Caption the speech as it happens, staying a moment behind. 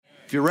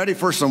If you're ready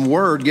for some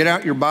word, get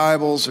out your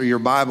Bibles or your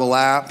Bible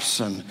apps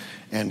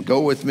and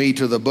go with me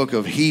to the book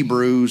of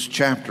Hebrews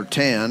chapter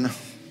 10.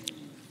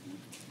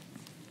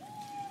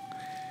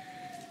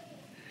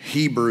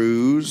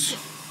 Hebrews.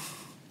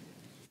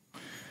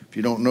 If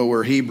you don't know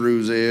where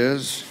Hebrews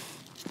is,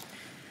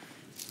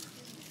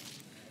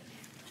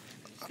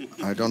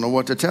 I don't know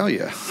what to tell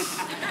you.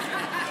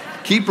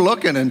 Keep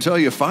looking until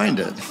you find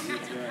it.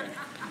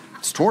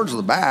 It's towards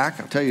the back,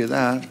 I'll tell you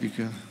that, if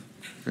you're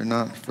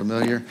not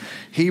familiar.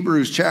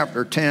 Hebrews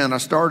chapter 10. I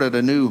started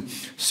a new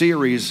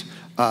series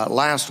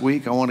last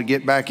week I want to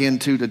get back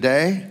into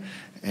today,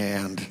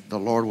 and the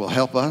Lord will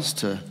help us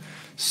to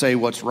say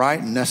what's right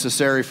and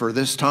necessary for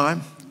this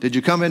time. Did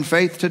you come in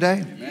faith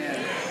today?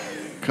 Amen.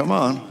 Come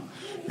on.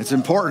 It's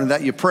important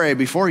that you pray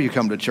before you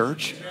come to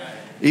church,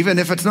 even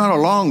if it's not a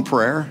long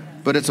prayer,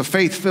 but it's a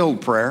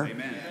faith-filled prayer.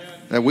 Amen.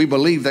 That we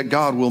believe that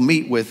God will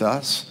meet with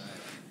us,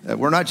 that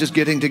we're not just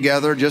getting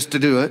together just to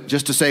do it,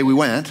 just to say we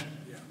went,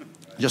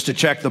 just to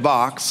check the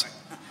box,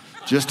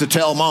 just to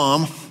tell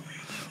mom,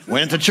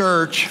 went to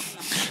church.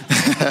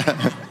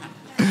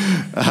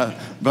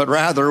 But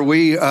rather,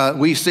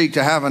 we seek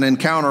to have an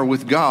encounter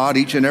with God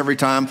each and every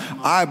time.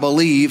 I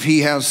believe He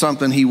has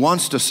something He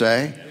wants to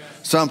say,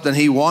 something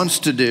He wants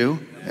to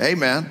do.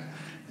 Amen.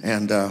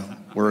 And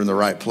we're in the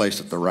right place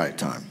at the right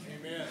time.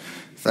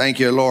 Thank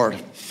you, Lord.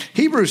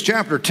 Hebrews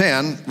chapter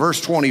 10, verse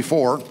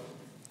 24,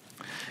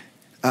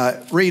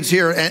 reads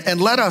here, and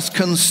let us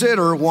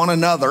consider one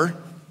another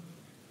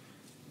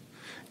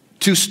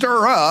to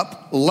stir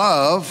up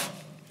love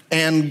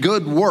and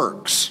good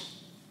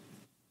works.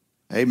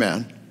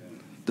 Amen.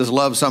 Does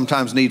love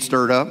sometimes need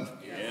stirred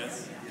up?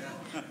 Yes.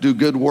 Do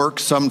good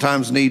works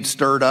sometimes need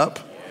stirred up?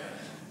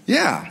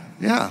 Yeah.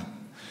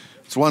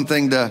 It's one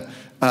thing to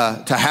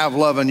have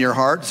love in your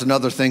heart. It's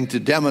another thing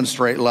to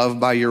demonstrate love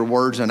by your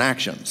words and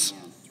actions.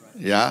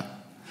 Yeah.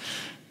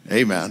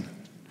 Amen.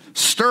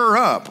 Stir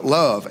up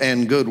love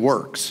and good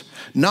works,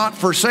 not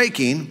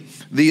forsaking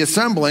the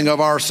assembling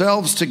of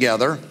ourselves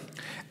together,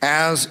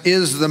 as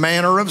is the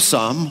manner of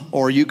some,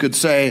 or you could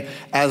say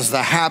as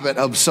the habit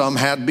of some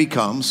had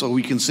become. So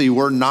we can see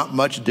we're not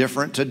much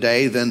different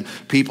today than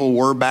people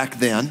were back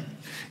then.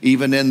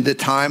 Even in the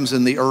times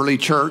in the early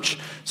church,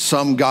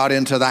 some got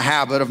into the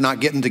habit of not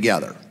getting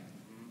together.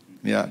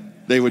 Yeah,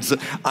 they would say,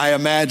 I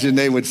imagine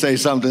they would say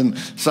something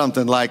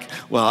like,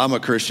 well, I'm a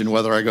Christian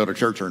whether I go to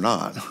church or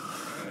not.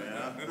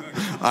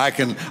 I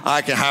can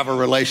have a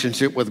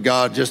relationship with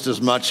God just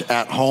as much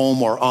at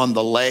home or on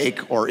the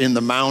lake or in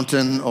the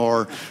mountain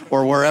or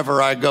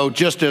wherever I go,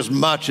 just as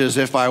much as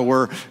if I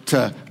were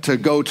to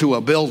go to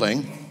a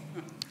building.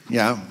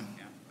 Yeah.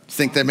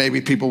 Think that maybe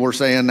people were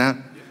saying that?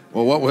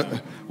 Well,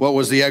 what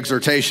was the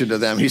exhortation to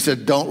them? He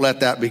said, don't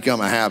let that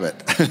become a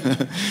habit.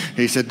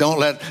 He said, don't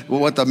let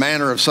what the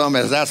manner of some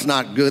is. That's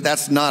not good.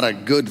 That's not a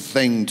good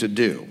thing to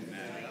do.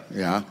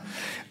 Yeah.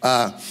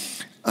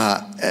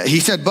 He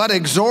said, but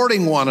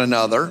exhorting one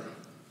another,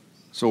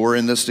 so we're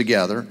in this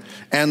together,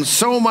 and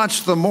so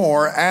much the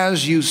more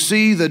as you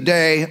see the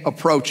day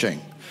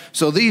approaching.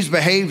 So these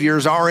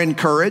behaviors are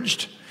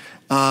encouraged.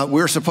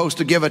 We're supposed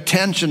to give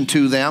attention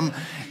to them.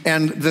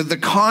 And the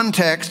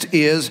context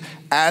is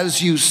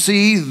as you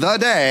see the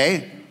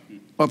day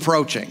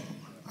approaching.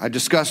 I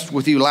discussed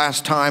with you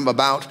last time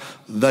about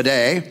the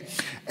day,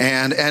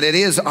 and it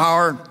is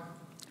our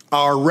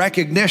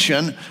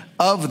recognition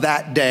of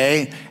that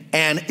day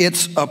and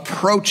its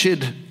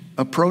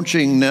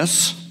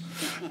approachingness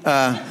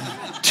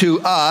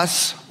to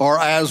us, or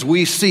as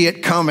we see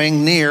it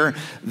coming near,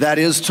 that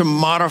is to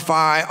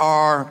modify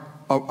our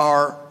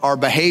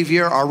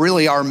behavior,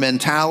 our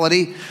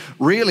mentality.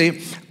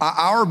 Really,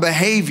 our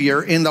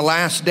behavior in the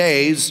last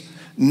days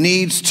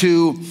needs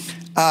to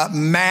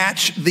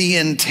match the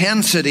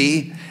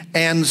intensity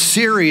and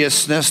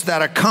seriousness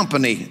that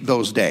accompany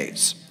those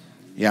days.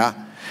 Yeah,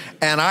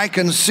 and I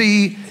can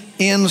see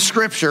in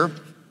Scripture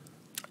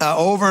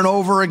over and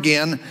over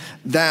again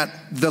that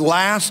the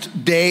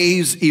last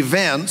days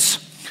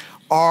events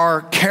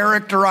are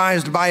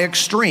characterized by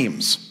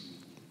extremes.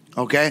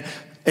 Okay,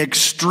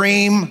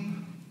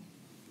 extreme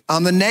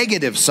on the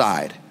negative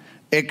side,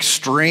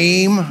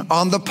 extreme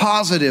on the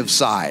positive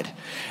side.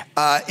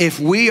 If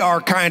we are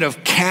kind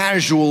of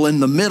casual in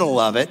the middle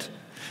of it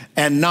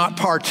and not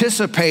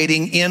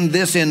participating in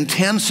this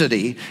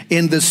intensity,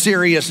 in the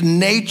serious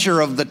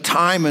nature of the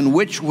time in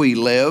which we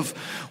live,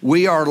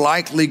 we are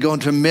likely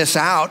going to miss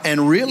out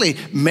and really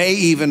may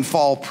even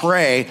fall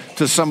prey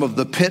to some of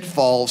the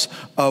pitfalls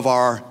of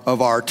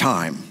our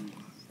time.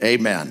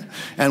 Amen.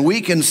 And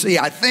we can see,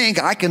 I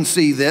think I can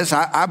see this,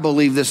 I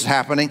believe this is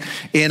happening.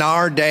 In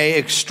our day,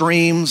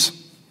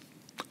 extremes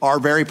are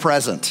very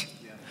present.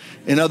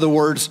 In other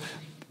words,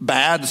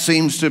 bad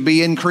seems to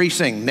be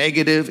increasing,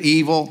 negative,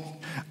 evil.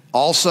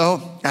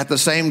 Also, at the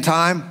same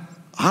time,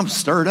 I'm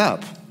stirred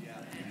up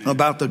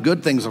about the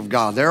good things of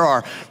God. There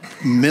are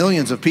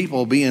millions of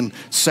people being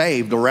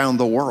saved around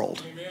the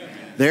world.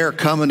 They're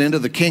coming into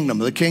the kingdom.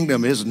 The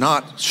kingdom is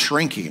not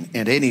shrinking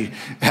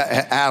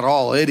at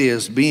all. It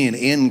is being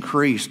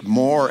increased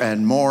more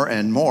and more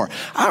and more.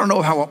 I don't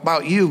know how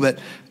about you, but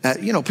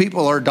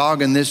people are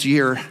dogging this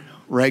year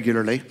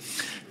regularly.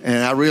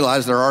 And I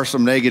realize there are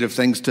some negative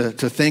things to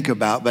think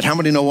about, but how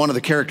many know one of the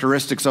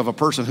characteristics of a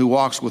person who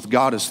walks with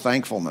God is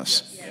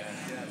thankfulness?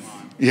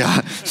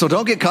 Yeah, so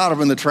don't get caught up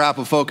in the trap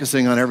of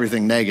focusing on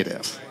everything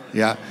negative.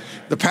 Yeah,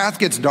 the path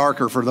gets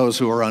darker for those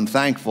who are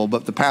unthankful,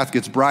 but the path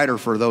gets brighter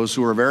for those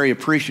who are very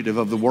appreciative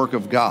of the work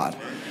of God.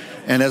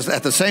 And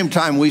at the same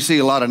time, we see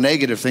a lot of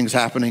negative things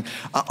happening.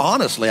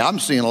 Honestly, I'm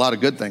seeing a lot of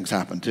good things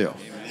happen too.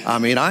 I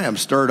mean, I am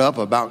stirred up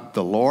about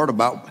the Lord,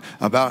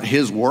 about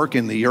his work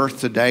in the earth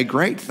today.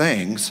 Great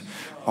things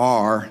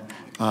are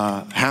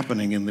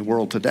happening in the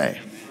world today.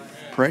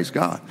 Praise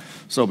God.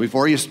 So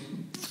before you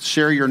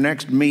share your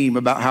next meme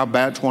about how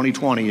bad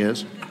 2020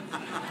 is,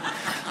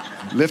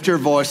 lift your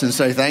voice and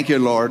say, thank you,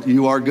 Lord.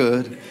 You are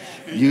good.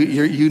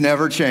 You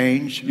never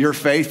change. Your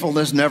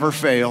faithfulness never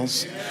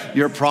fails.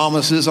 Your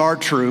promises are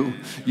true.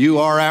 You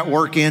are at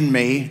work in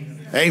me.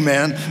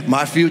 Amen.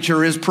 My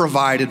future is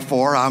provided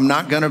for. I'm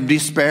not going to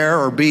despair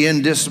or be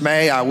in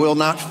dismay. I will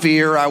not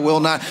fear. I will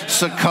not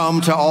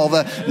succumb to all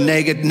the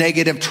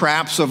negative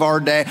traps of our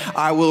day.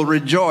 I will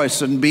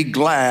rejoice and be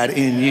glad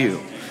in you.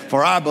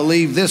 For I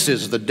believe this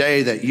is the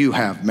day that you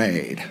have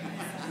made.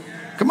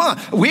 Come on.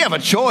 We have a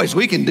choice.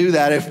 We can do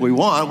that if we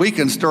want. We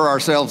can stir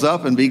ourselves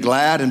up and be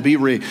glad and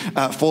be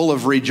full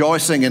of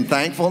rejoicing and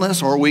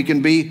thankfulness, or we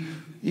can be,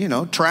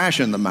 trash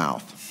in the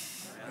mouth.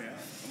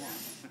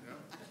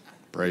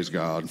 Praise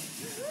God.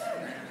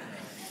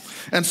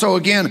 And so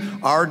again,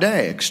 our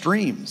day,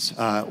 extremes.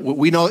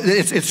 We know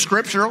it's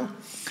scriptural.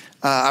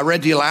 I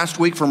read to you last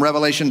week from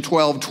Revelation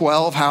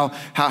 12:12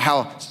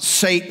 how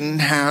Satan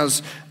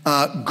has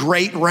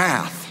great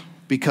wrath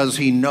because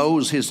he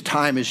knows his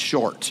time is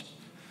short.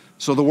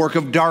 So the work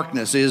of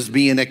darkness is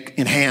being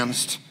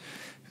enhanced,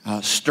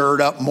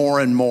 stirred up more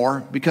and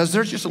more because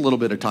there's just a little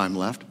bit of time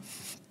left.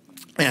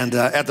 And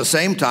at the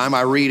same time,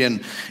 I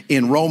read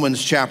in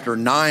Romans chapter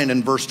 9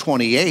 and verse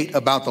 28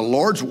 about the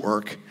Lord's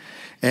work.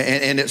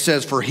 And it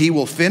says, for he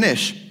will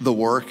finish the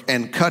work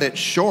and cut it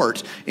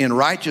short in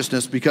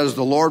righteousness because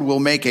the Lord will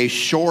make a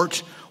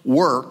short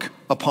work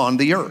upon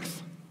the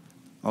earth.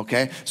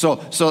 Okay, so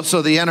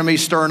the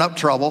enemy's stirring up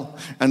trouble,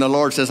 and the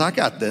Lord says, I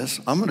got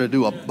this. I'm going to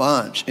do a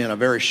bunch in a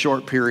very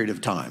short period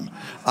of time.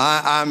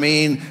 I'm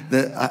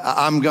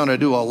going to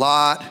do a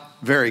lot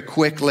very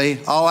quickly.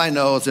 All I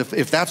know is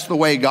if that's the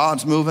way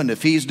God's moving,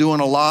 if he's doing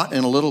a lot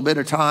in a little bit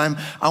of time,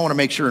 I want to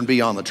make sure and be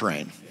on the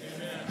train.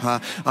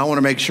 I want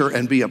to make sure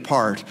and be a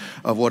part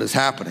of what is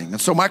happening. And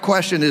so my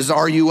question is,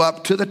 are you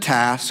up to the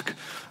task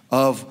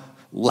of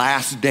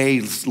last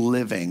days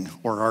living,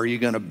 or are you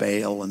going to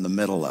bail in the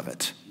middle of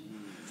it?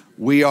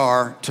 We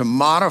are to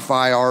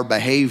modify our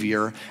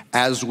behavior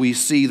as we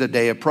see the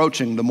day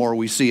approaching. The more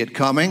we see it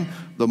coming,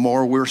 the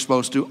more we're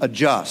supposed to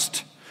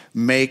adjust,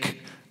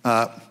 make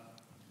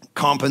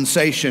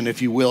compensation,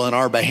 if you will, in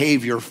our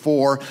behavior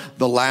for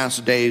the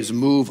last days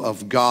move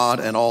of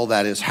God and all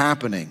that is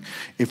happening.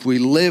 If we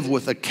live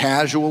with a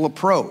casual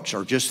approach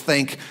or just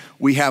think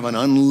we have an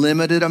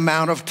unlimited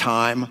amount of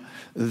time,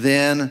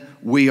 then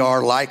we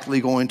are likely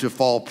going to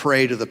fall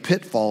prey to the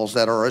pitfalls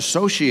that are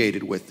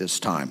associated with this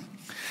time.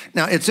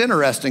 Now, it's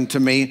interesting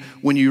to me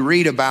when you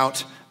read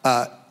about,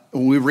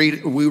 we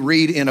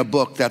read in a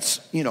book that's,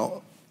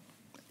 a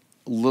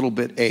little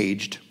bit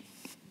aged,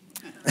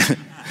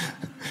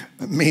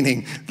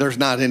 meaning there's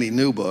not any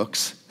new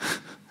books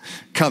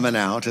coming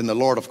out. And the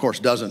Lord, of course,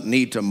 doesn't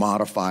need to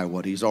modify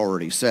what he's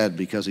already said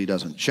because he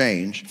doesn't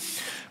change.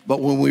 But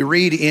when we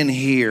read in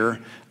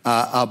here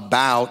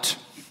about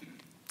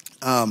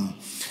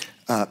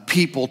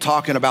people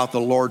talking about the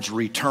Lord's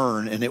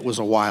return, and it was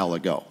a while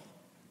ago.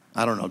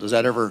 I don't know, does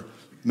that ever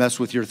mess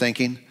with your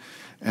thinking?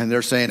 And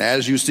they're saying,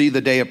 as you see the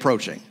day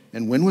approaching.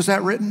 And when was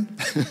that written?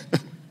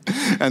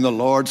 And the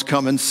Lord's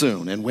coming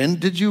soon. And when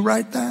did you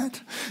write that?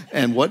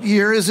 And what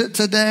year is it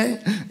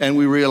today? And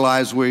we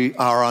realize we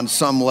are on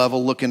some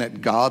level looking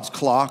at God's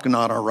clock,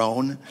 not our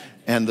own.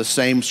 And the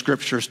same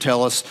scriptures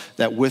tell us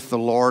that with the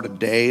Lord, a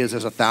day is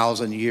as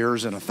 1,000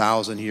 years, and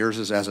 1,000 years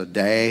is as a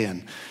day.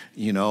 And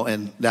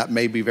and that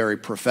may be very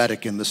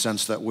prophetic in the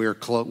sense that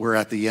we're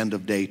at the end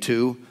of day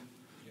 2.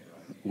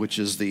 Which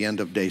is the end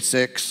of day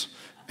 6.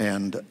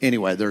 And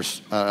anyway,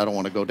 I don't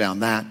want to go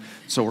down that.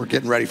 So we're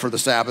getting ready for the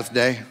Sabbath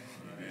day,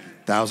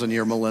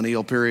 1,000-year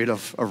millennial period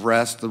of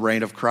rest, the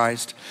reign of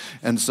Christ.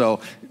 And so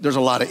there's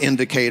a lot of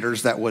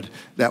indicators that would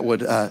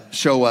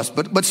show us.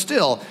 But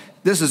still,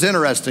 this is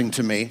interesting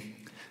to me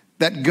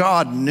that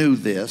God knew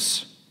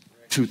this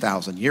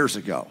 2,000 years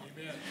ago.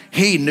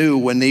 He knew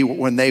when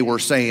they were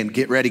saying,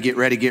 get ready, get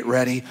ready, get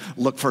ready.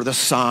 Look for the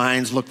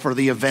signs, look for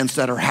the events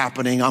that are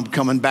happening. I'm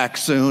coming back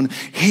soon.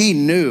 He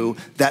knew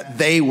that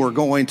they were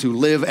going to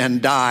live and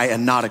die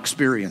and not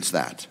experience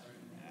that,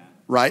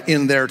 right,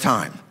 in their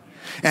time.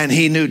 And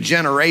he knew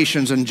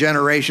generations and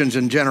generations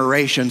and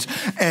generations,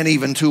 and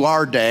even to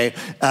our day,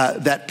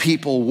 that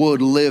people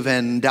would live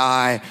and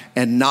die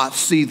and not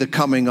see the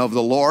coming of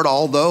the Lord,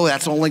 although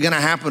that's only going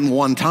to happen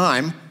one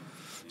time.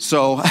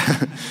 So,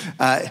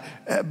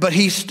 but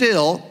he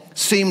still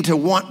seemed to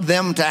want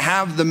them to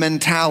have the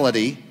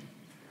mentality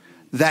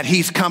that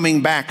he's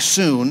coming back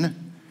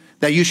soon,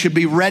 that you should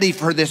be ready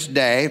for this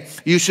day.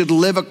 You should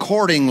live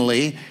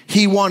accordingly.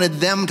 He wanted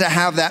them to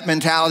have that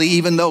mentality,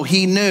 even though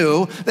he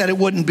knew that it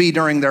wouldn't be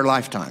during their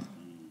lifetime.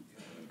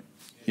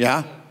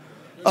 Yeah?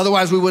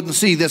 Otherwise, we wouldn't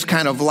see this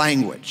kind of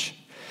language.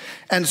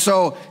 And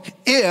so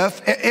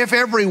if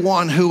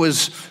everyone who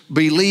is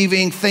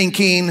believing,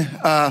 thinking,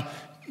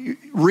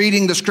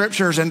 reading the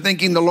scriptures and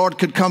thinking the Lord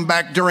could come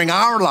back during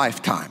our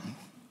lifetime,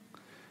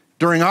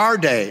 during our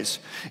days,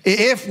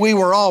 if we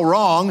were all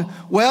wrong,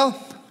 well,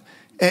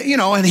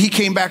 and he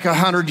came back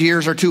 100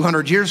 years or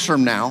 200 years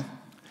from now,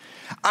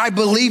 I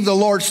believe the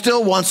Lord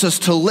still wants us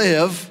to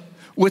live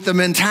with the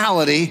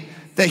mentality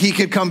that he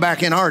could come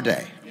back in our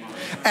day.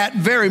 At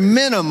very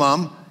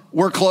minimum,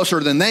 we're closer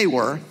than they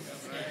were.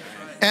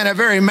 And at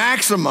very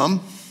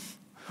maximum,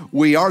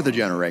 we are the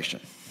generation.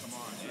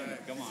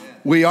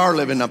 We are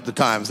living up the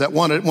times that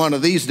one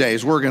of these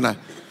days we're going to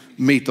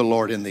meet the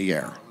Lord in the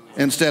air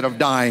instead of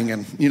dying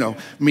and,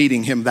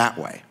 meeting him that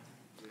way.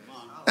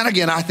 And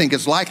again, I think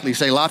it's likely,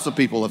 lots of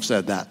people have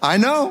said that. I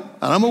know,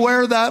 and I'm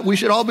aware of that. We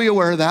should all be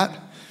aware of that,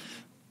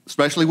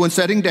 especially when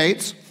setting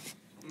dates.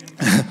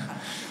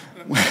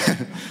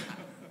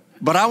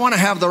 But I want to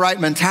have the right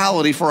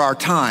mentality for our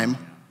time.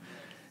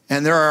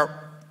 And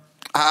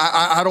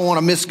I don't want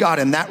to miss God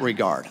in that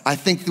regard. I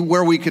think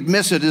where we could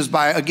miss it is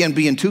by, again,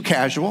 being too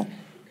casual,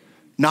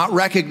 not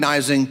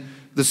recognizing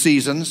the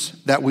seasons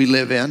that we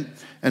live in,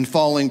 and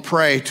falling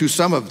prey to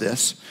some of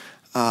this.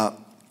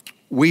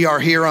 We are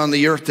here on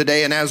the earth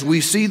today, and as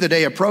we see the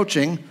day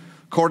approaching,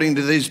 according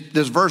to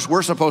this verse,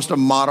 we're supposed to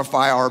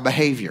modify our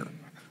behavior.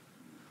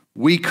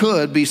 We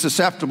could be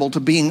susceptible to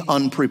being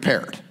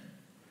unprepared.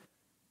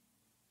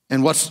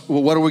 And what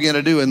are we going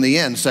to do in the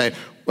end? Say,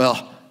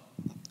 well,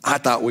 I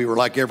thought we were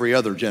like every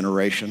other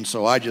generation,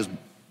 so I just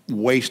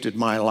wasted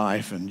my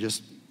life and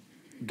just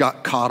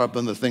got caught up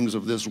in the things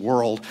of this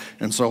world,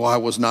 and so I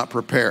was not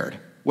prepared.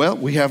 Well,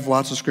 we have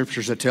lots of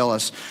scriptures that tell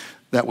us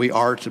that we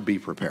are to be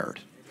prepared.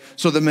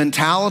 So the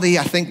mentality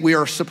I think we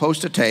are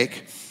supposed to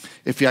take,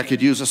 if I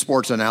could use a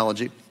sports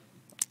analogy,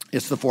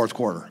 it's the fourth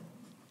quarter.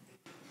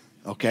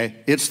 Okay?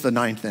 It's the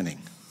ninth inning.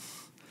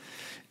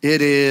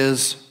 It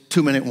is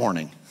 2-minute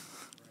warning.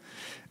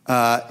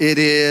 It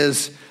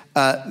is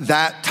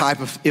that type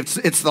of,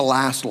 it's the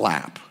last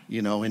lap,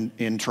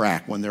 in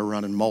track when they're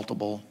running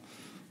multiple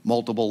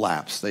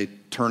laps. They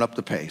turn up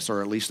the pace,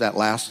 or at least that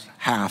last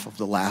half of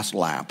the last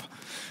lap.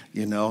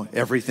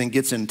 Everything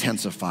gets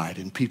intensified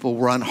and people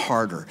run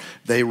harder.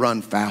 They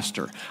run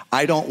faster.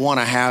 I don't want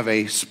to have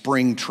a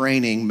spring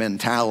training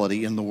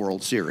mentality in the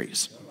World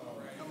Series.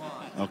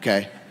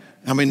 Okay?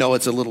 How many know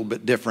it's a little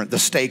bit different? The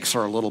stakes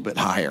are a little bit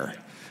higher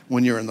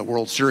when you're in the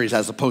World Series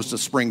as opposed to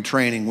spring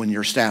training when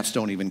your stats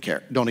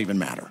don't even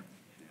matter.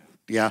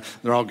 Yeah?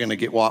 They're all going to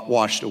get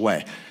washed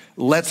away.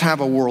 Let's have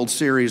a World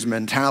Series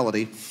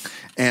mentality,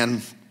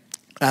 and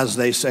as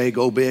they say,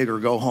 go big or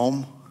go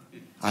home.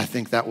 I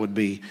think that would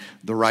be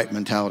the right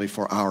mentality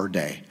for our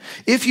day.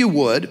 If you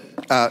would,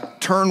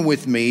 turn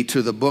with me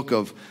to the book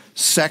of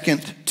 2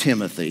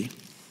 Timothy.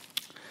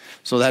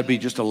 So that'd be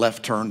just a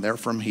left turn there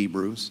from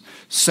Hebrews.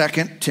 2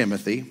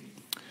 Timothy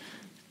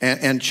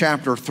and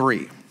chapter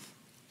 3.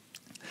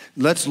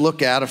 Let's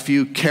look at a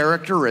few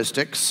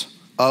characteristics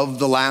of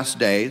the last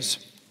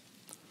days.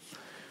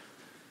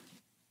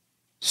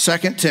 2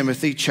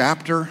 Timothy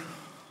chapter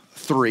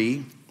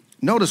 3.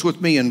 Notice with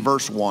me in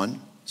verse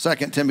 1. 2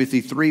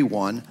 Timothy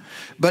 3:1,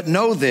 but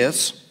know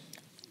this,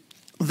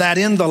 that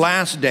in the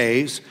last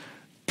days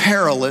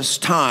perilous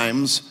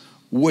times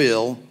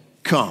will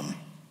come.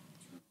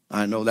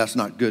 I know that's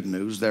not good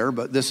news there,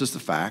 but this is the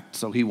fact,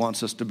 so he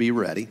wants us to be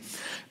ready.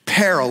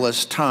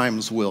 Perilous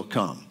times will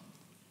come.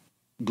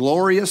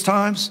 Glorious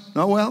times?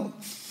 No, well,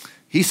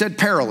 he said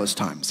perilous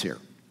times here,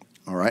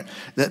 all right?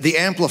 The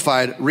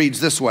Amplified reads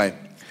this way,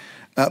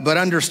 but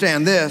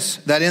understand this,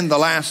 that in the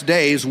last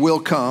days will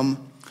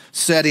come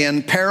set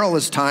in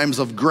perilous times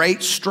of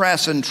great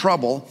stress and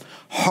trouble,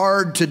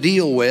 hard to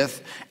deal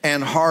with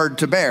and hard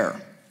to bear.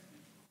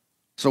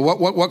 So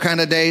what kind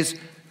of days?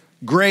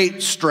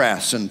 Great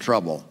stress and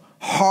trouble,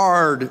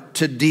 hard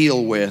to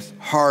deal with,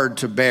 hard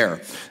to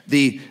bear.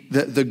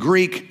 The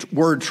Greek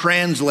word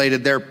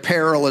translated there,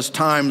 perilous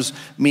times,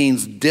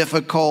 means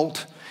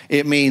difficult.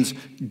 It means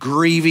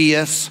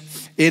grievous.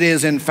 It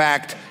is, in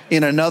fact,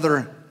 in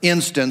another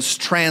instance,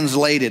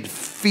 translated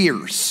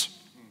fierce.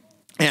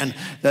 And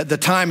the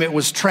time it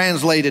was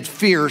translated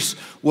fierce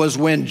was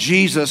when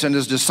Jesus and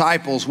his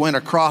disciples went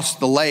across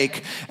the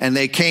lake and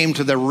they came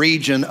to the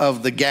region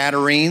of the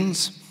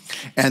Gadarenes.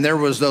 And there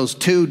was those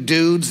two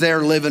dudes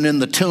there living in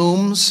the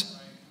tombs.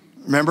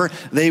 Remember?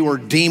 They were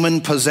demon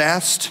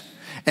possessed.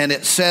 And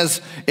it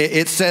says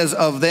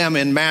of them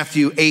in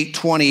Matthew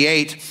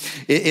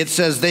 8:28, it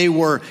says they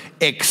were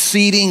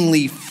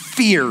exceedingly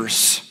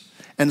fierce,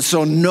 and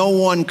so no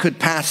one could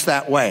pass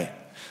that way.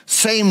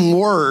 Same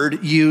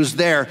word used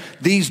there.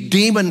 These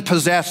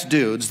demon-possessed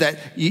dudes that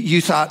you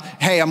thought,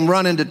 hey, I'm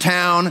running to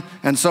town,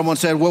 and someone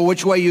said, well,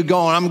 which way you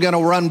going? I'm going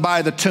to run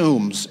by the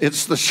tombs.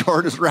 It's the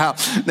shortest route.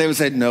 They would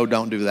say, no,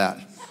 don't do that.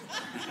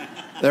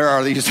 There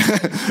are these,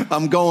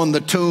 I'm going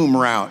the tomb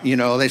route. You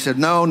know, they said,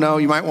 no,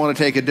 you might want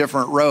to take a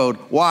different road.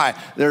 Why?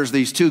 There's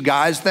these two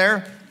guys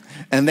there,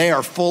 and they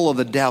are full of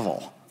the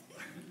devil.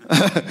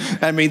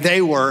 I mean,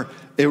 they were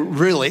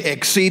really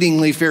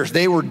exceedingly fierce.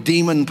 They were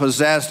demon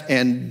possessed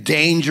and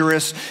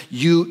dangerous.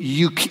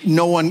 You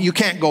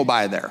can't go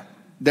by there.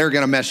 They're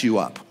going to mess you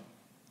up,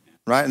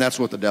 right? And that's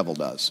what the devil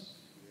does,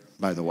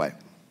 by the way.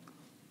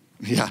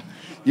 Yeah,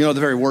 you know the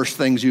very worst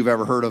things you've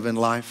ever heard of in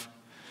life.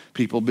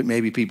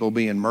 Maybe people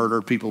being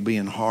murdered, people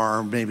being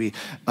harmed, maybe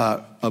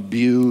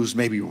abused,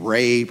 maybe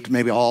raped,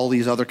 maybe all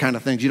these other kind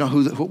of things. You know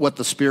what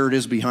the spirit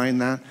is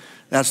behind that?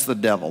 That's the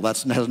devil.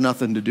 That has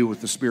nothing to do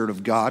with the Spirit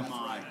of God.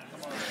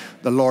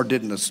 The Lord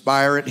didn't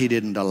inspire it. He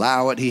didn't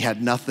allow it. He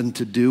had nothing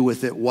to do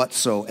with it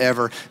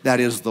whatsoever. That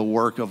is the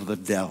work of the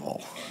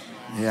devil.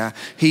 Yeah,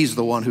 he's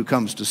the one who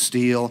comes to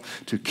steal,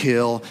 to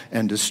kill,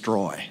 and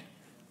destroy.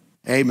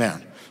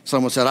 Amen.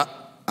 Someone said,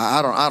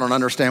 I don't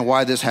understand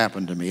why this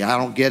happened to me. I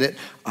don't get it.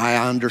 I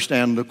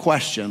understand the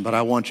question, but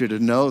I want you to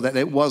know that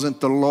it wasn't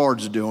the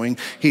Lord's doing.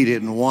 He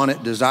didn't want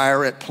it,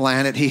 desire it,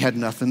 plan it. He had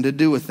nothing to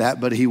do with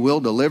that, but he will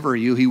deliver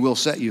you. He will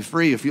set you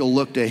free. If you'll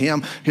look to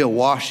him, he'll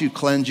wash you,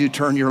 cleanse you,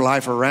 turn your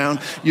life around.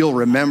 You'll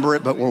remember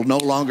it, but will no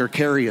longer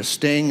carry a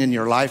sting in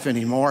your life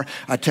anymore.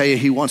 I tell you,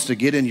 he wants to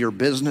get in your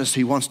business.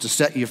 He wants to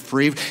set you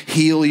free,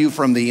 heal you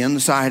from the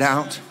inside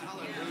out.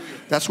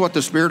 That's what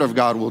the Spirit of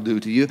God will do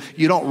to you.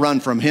 You don't run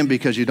from him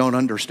because you don't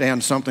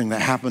understand something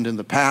that happened in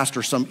the past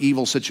or some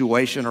evil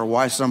situation or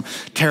why some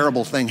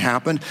terrible thing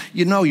happened.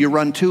 You know, you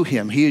run to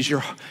him. He is your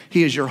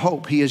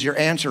hope. He is your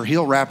answer.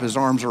 He'll wrap his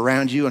arms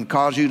around you and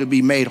cause you to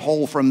be made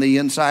whole from the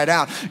inside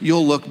out.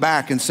 You'll look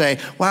back and say,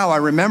 wow, I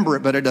remember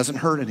it, but it doesn't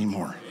hurt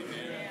anymore.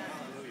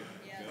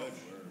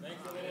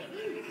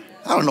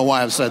 I don't know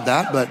why I've said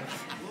that, but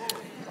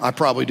I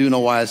probably do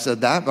know why I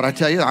said that, but I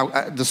tell you,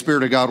 the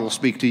Spirit of God will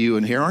speak to you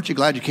in here. Aren't you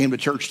glad you came to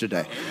church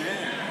today?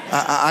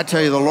 I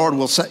tell you, the Lord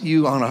will set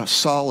you on a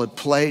solid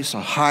place,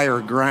 a higher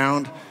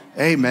ground,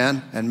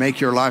 amen, and make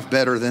your life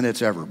better than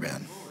it's ever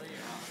been.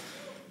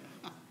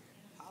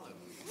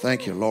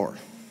 Thank you, Lord.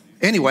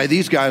 Anyway,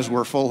 these guys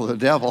were full of the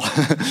devil.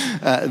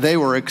 They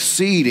were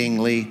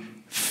exceedingly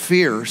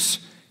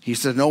fierce. He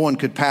said no one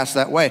could pass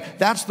that way.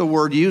 That's the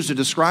word used to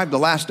describe the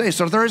last day.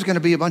 So there is going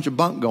to be a bunch of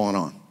bunk going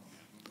on.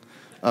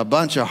 A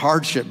bunch of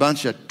hardship,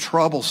 bunch of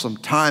troublesome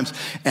times,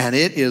 and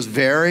it is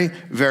very,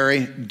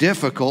 very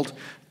difficult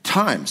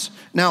times.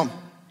 Now,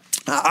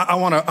 I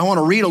want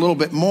to read a little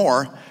bit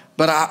more,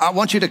 but I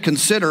want you to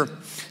consider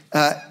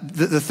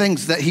the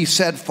things that he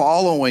said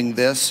following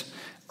this.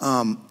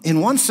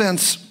 In one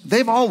sense,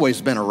 they've always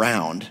been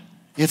around.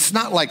 It's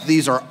not like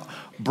these are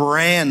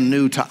brand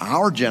new to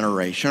our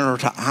generation or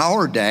to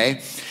our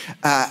day.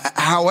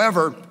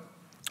 However,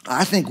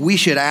 I think we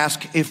should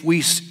ask if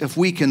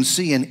we can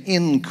see an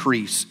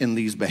increase in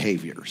these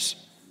behaviors.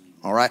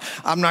 All right?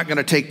 I'm not going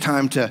to take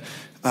time to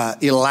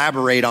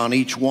elaborate on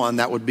each one.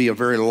 That would be a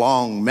very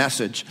long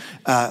message.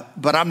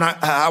 But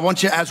I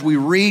want you, as we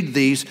read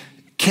these,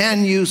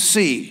 can you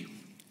see,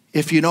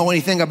 if you know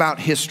anything about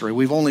history,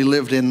 we've only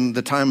lived in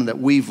the time that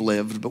we've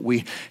lived, but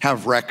we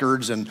have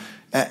records, and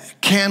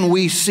can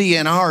we see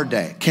in our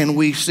day? Can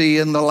we see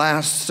in the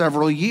last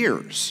several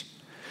years?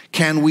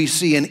 Can we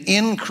see an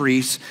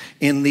increase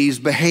in these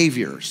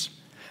behaviors?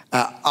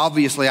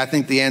 Obviously, I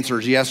think the answer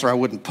is yes, or I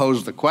wouldn't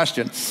pose the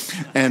question.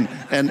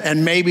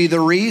 And maybe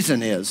the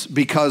reason is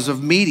because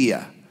of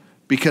media.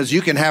 Because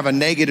you can have a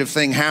negative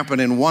thing happen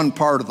in one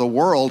part of the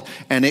world,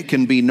 and it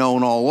can be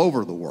known all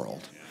over the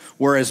world.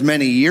 Whereas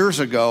many years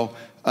ago,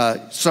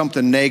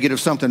 something negative,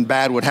 something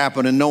bad would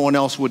happen, and no one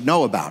else would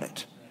know about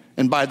it.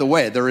 And by the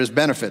way, there is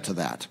benefit to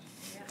that.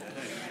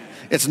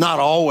 It's not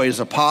always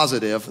a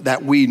positive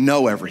that we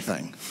know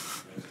everything.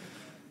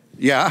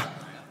 Yeah.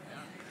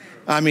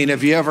 I mean,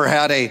 have you ever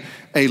had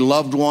a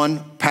loved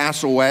one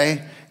pass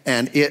away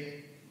and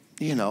it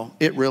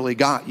really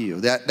got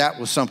you? That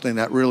was something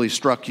that really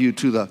struck you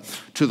to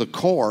the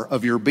core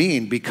of your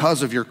being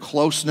because of your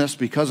closeness,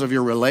 because of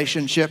your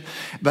relationship.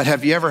 But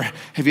have you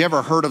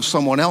ever heard of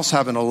someone else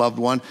having a loved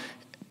one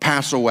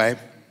pass away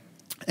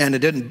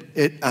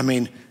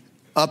and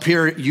up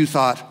here you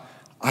thought,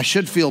 I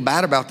should feel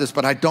bad about this,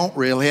 but I don't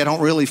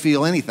really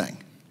feel anything.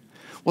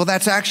 Well,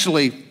 that's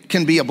actually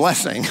can be a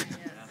blessing.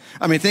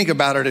 I mean, think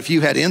about it. If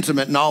you had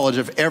intimate knowledge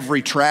of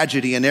every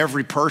tragedy and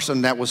every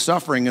person that was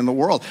suffering in the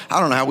world,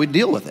 I don't know how we'd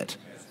deal with it.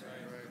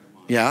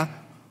 Yeah?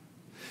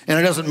 And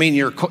it doesn't mean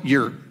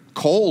you're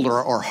cold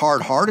or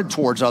hard-hearted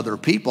towards other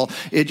people.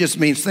 It just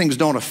means things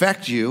don't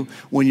affect you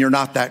when you're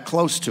not that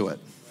close to it.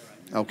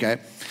 Okay?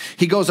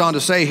 He goes on to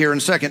say here in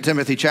 2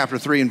 Timothy chapter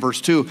 3 and verse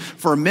 2,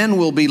 for men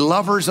will be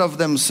lovers of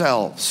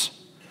themselves.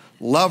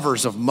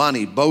 lovers of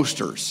money,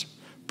 boasters,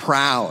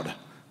 proud,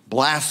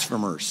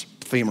 blasphemers,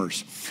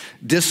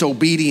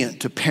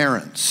 disobedient to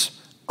parents,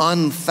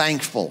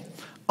 unthankful,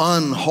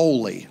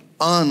 unholy,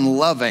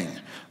 unloving,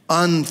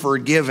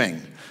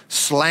 unforgiving,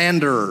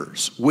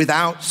 slanderers,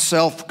 without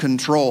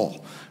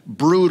self-control,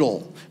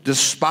 brutal,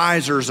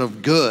 despisers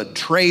of good,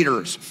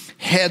 traitors,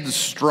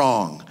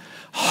 headstrong,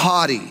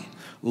 haughty,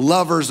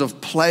 lovers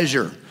of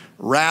pleasure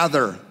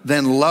rather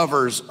than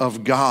lovers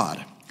of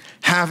God,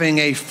 having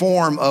a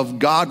form of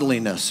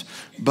godliness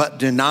but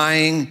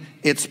denying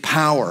its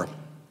power.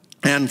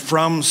 And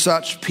from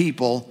such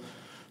people,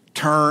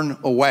 turn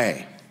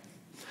away.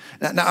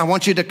 Now, I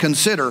want you to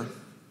consider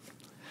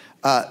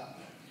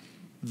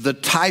the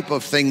type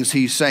of things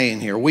he's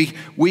saying here.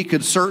 We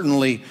could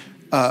certainly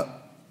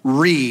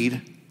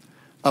read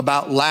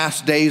about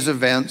last days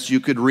events. You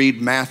could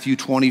read Matthew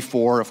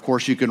 24. Of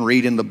course, you can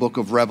read in the book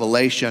of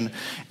Revelation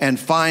and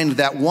find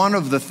that one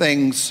of the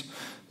things,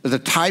 the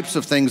types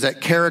of things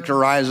that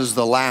characterizes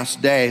the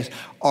last days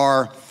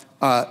are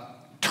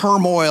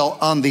turmoil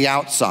on the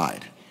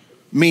outside,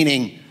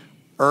 meaning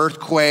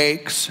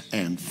earthquakes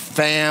and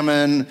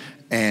famine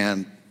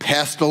and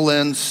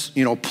pestilence,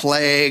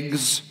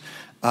 plagues.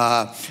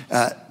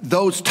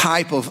 Those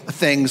type of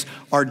things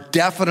are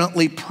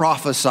definitely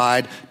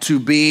prophesied to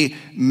be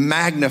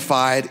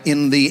magnified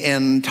in the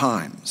end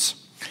times.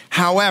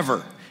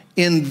 However,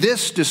 in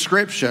this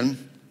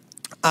description,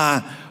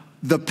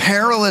 the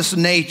perilous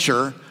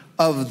nature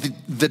of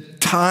the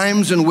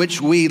times in which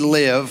we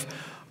live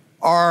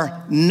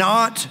are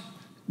not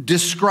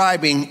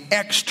describing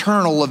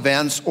external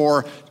events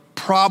or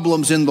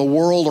problems in the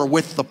world or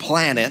with the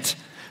planet.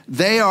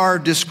 They are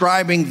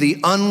describing the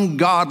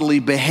ungodly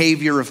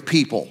behavior of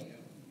people.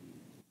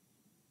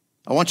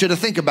 I want you to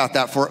think about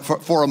that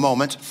for a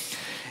moment.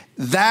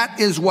 That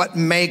is what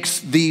makes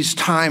these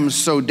times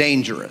so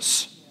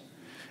dangerous.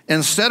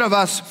 Instead of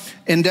us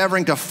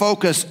endeavoring to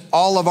focus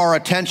all of our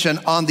attention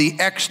on the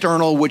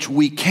external, which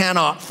we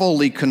cannot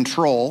fully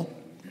control,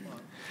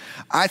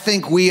 I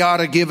think we ought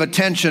to give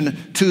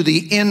attention to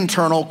the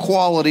internal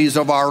qualities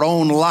of our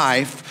own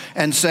life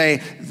and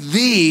say,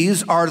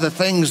 these are the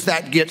things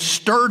that get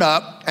stirred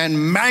up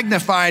and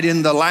magnified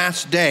in the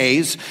last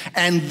days,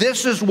 and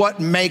this is what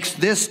makes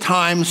this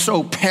time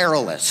so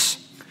perilous,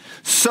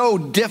 so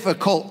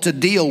difficult to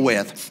deal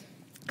with.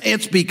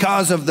 It's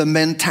because of the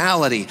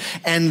mentality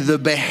and the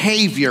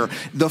behavior,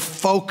 the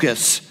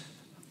focus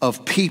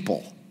of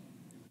people.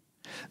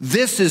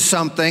 This is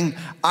something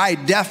I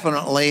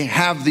definitely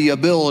have the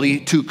ability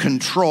to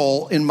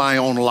control in my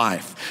own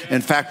life.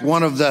 In fact,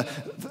 one of the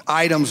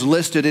items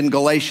listed in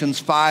Galatians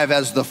 5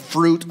 as the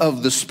fruit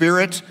of the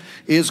Spirit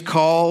is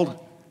called,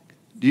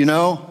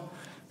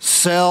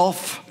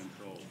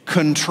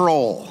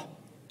 self-control.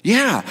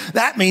 Yeah,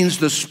 that means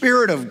the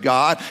Spirit of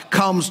God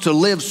comes to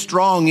live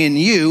strong in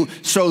you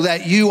so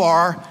that you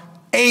are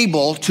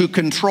able to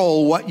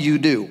control what you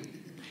do.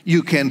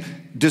 You can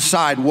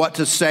decide what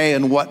to say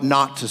and what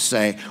not to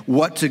say,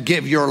 what to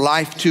give your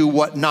life to,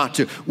 what not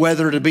to,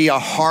 whether to be a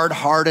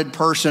hard-hearted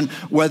person,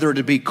 whether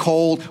to be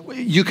cold.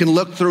 You can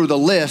look through the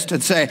list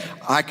and say,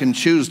 I can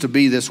choose to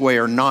be this way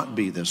or not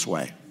be this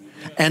way.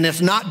 And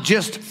it's not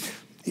just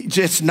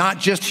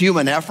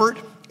human effort.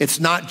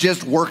 It's not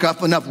just work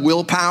up enough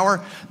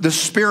willpower. The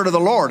Spirit of the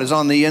Lord is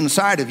on the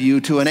inside of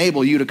you to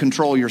enable you to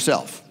control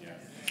yourself.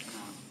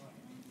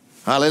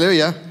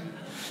 Hallelujah.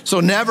 So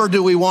never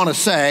do we want to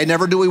say,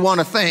 never do we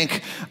want to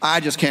think, I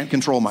just can't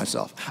control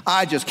myself.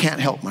 I just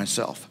can't help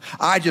myself.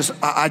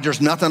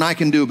 There's nothing I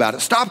can do about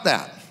it. Stop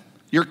that.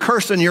 You're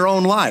cursing your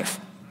own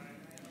life.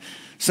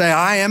 Say,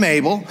 I am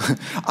able,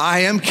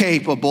 I am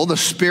capable. The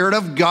Spirit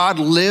of God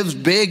lives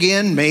big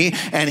in me,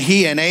 and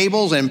He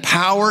enables,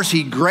 empowers,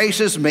 He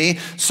graces me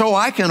so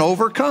I can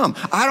overcome.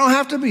 I don't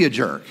have to be a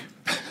jerk.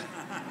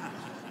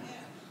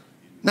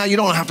 Now, you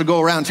don't have to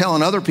go around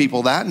telling other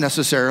people that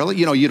necessarily.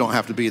 You don't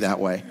have to be that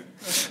way.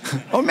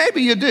 Or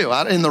maybe you do,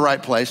 in the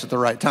right place at the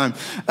right time.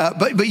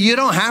 But you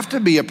don't have to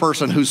be a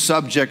person who's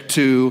subject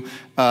to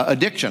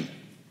addiction,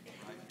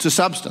 to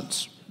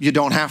substance. You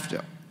don't have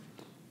to.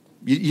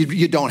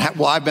 You don't have,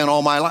 well, I've been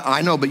all my life.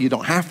 I know, but you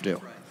don't have to.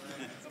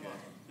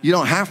 You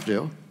don't have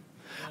to.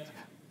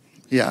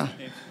 Yeah.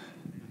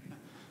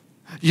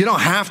 You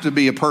don't have to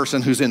be a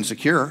person who's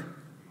insecure.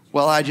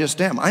 Well, I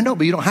just am. I know,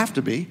 but you don't have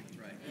to be.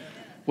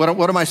 What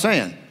am I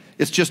saying?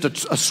 It's just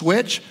a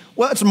switch?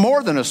 Well, it's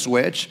more than a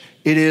switch.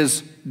 It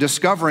is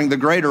discovering the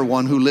greater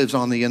one who lives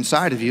on the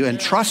inside of you and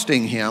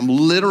trusting Him,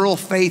 literal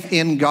faith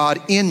in God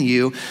in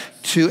you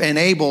to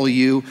enable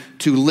you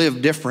to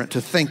live different, to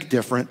think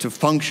different, to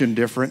function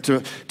different,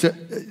 to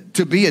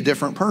be a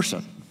different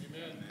person.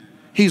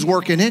 He's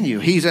working in you.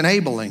 He's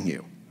enabling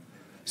you.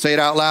 Say it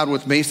out loud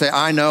with me. Say,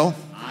 I know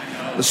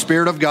the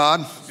Spirit of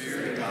God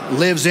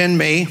lives in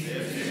me,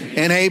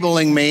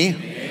 enabling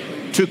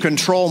me to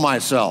control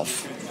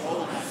myself.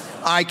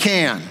 I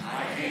can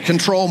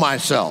control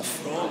myself.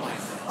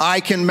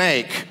 I can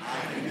make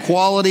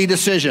quality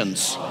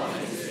decisions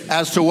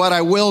as to what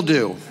I will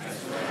do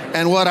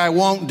and what I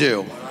won't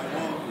do.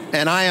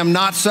 And I am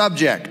not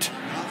subject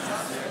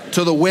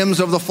to the whims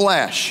of the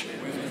flesh,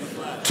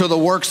 to the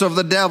works of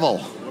the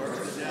devil,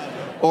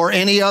 or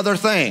any other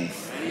thing.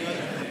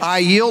 I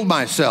yield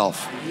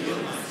myself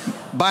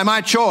by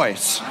my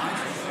choice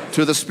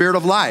to the Spirit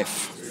of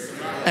life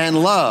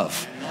and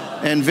love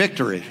and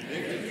victory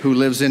who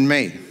lives in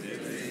me.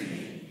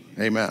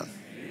 Amen.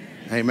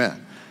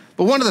 Amen.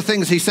 But one of the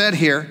things he said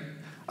here,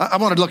 I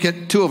want to look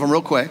at two of them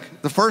real quick.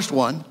 The first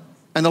one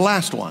and the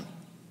last one.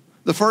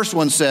 The first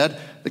one said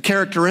the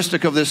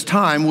characteristic of this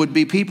time would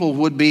be people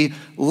would be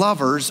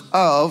lovers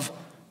of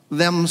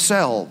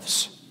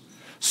themselves.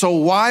 So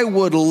why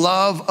would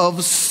love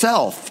of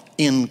self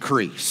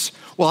increase?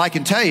 Well, I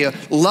can tell you,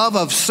 love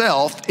of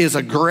self is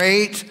a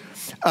great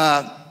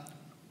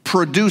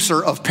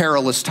producer of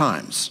perilous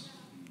times.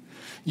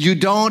 You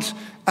don't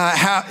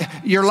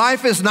your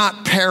life is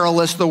not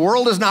perilous. The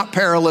world is not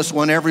perilous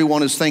when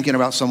everyone is thinking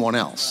about someone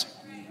else.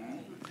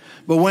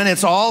 But when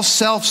it's all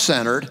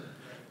self-centered,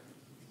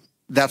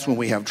 that's when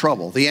we have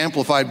trouble. The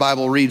Amplified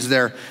Bible reads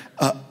there,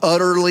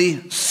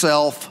 utterly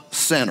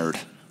self-centered.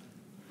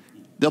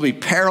 There'll be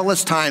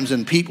perilous times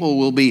and people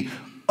will be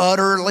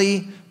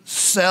utterly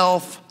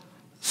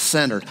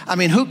self-centered. I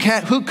mean, who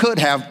could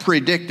have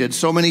predicted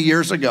so many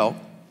years ago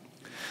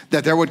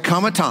that there would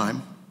come a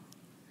time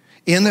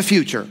in the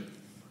future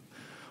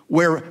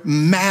where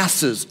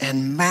masses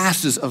and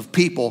masses of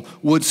people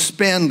would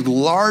spend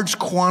large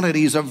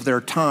quantities of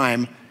their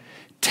time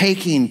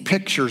taking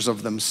pictures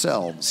of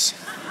themselves?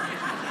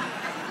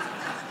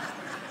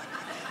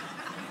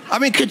 I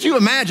mean, could you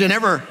imagine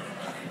ever?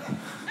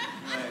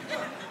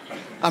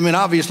 I mean,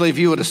 obviously, if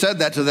you would have said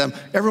that to them,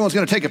 everyone's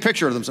going to take a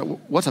picture of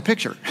themselves. What's a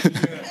picture?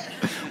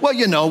 Well,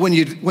 you know, when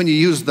you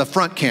use the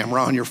front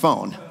camera on your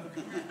phone.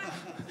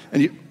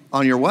 And you,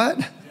 on your what?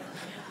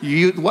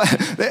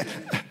 What?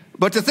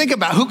 But to think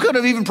about, who could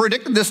have even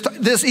predicted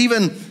this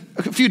even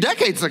a few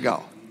decades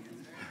ago?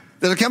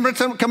 There'll come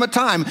a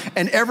time,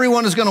 and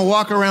everyone is going to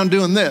walk around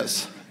doing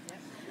this.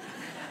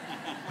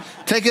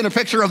 Taking a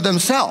picture of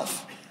themselves.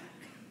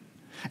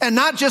 And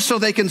not just so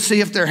they can see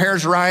if their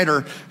hair's right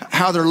or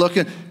how they're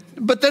looking,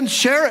 but then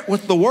share it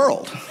with the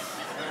world.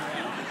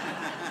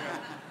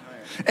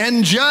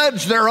 And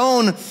judge their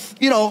own,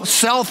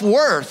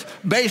 self-worth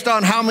based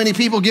on how many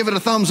people give it a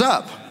thumbs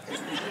up.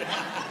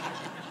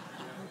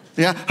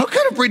 Yeah, who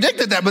could have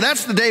predicted that? But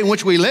that's the day in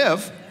which we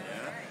live.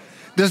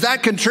 Does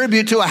that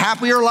contribute to a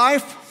happier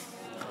life?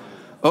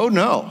 Oh,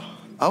 no.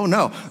 Oh,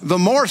 no. The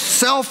more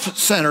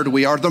self-centered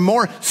we are, the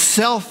more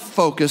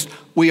self-focused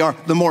we are,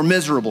 the more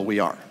miserable we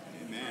are.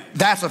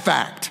 That's a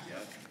fact.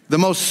 The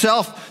most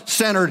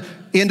self-centered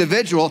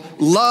individual,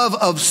 love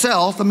of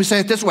self, let me say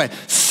it this way,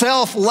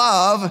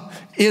 self-love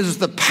is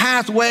the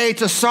pathway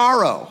to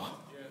sorrow.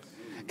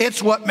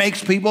 It's what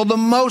makes people the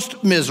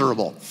most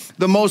miserable.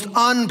 The most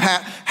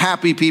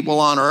unhappy people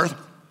on earth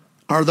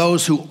are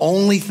those who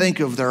only think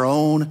of their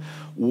own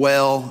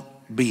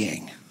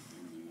well-being.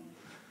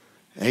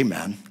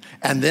 Amen.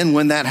 And then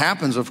when that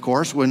happens, of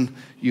course, when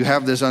you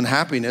have this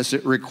unhappiness,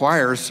 it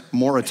requires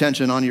more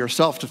attention on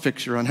yourself to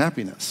fix your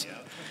unhappiness.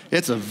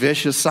 It's a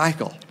vicious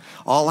cycle.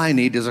 All I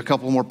need is a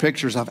couple more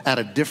pictures of at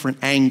a different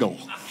angle.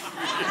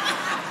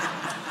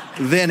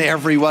 Then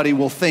everybody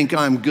will think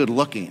I'm good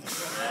looking.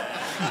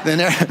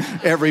 Then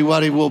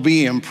everybody will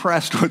be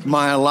impressed with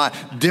my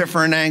life.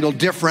 Different angle,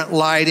 different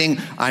lighting.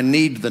 I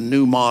need the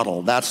new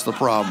model. That's the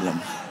problem.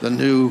 The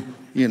new,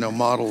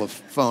 model of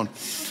phone.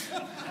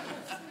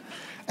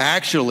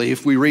 Actually,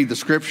 if we read the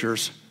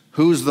scriptures,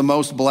 who's the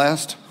most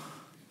blessed?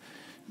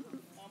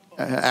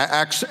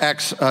 Acts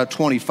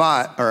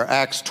 25 or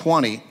Acts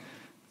 20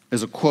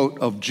 is a quote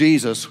of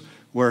Jesus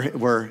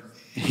where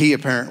he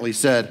apparently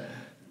said,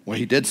 well,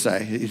 he did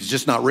say, it's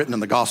just not written in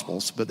the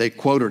Gospels, but they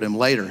quoted him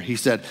later. He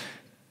said,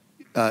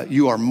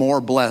 you are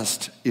more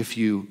blessed if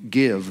you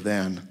give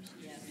than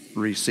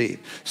receive.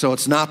 So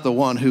it's not the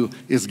one who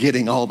is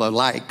getting all the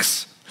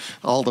likes,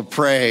 all the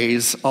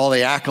praise, all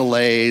the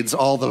accolades,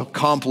 all the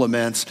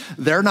compliments.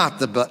 They're not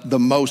the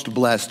most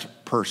blessed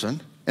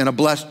person. And a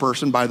blessed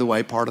person, by the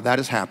way, part of that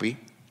is happy.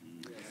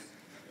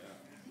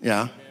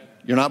 Yeah.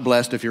 You're not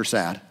blessed if you're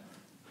sad.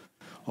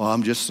 Well,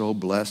 I'm just so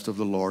blessed of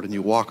the Lord. And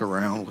you walk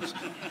around with,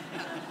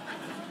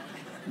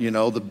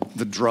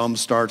 the drum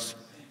starts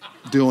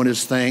doing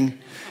his thing.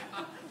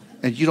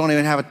 And you don't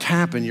even have a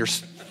tap in your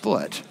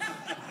foot,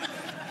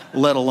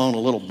 let alone a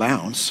little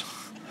bounce,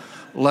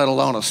 let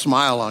alone a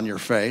smile on your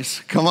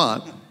face. Come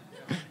on.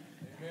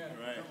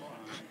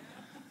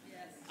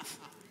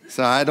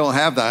 So I don't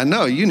have that. I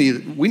know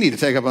we need to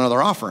take up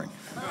another offering.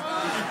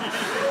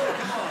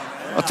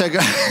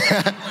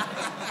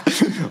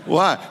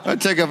 Why? I'll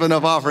take up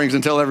enough offerings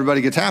until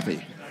everybody gets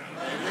happy.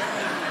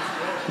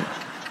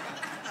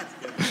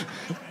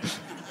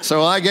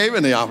 So I gave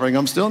in the offering.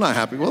 I'm still not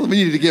happy. Well,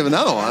 we need to give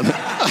another one.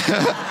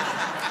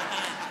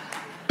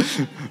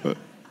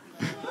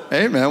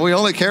 Hey, man, we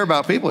only care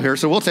about people here,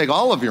 so we'll take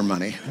all of your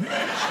money.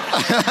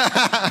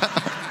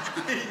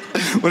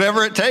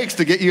 Whatever it takes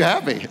to get you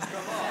happy.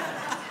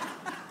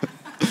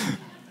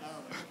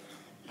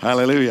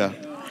 Hallelujah.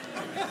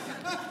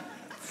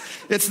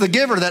 It's the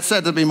giver that's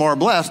said to be more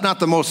blessed,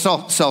 not the most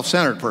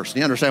self-centered person.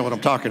 You understand what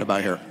I'm talking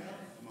about here?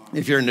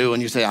 If you're new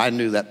and you say, I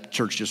knew that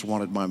church just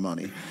wanted my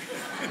money.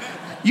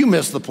 You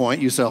missed the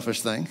point, you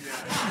selfish thing.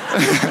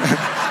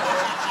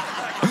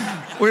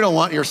 We don't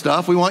want your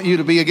stuff. We want you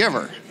to be a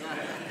giver.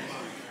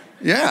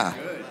 Yeah.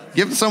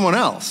 Give it to someone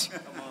else.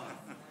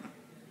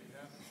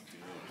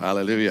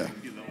 Hallelujah.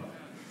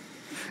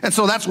 And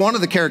so that's one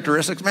of the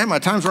characteristics. Man, my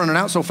time's running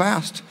out so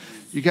fast.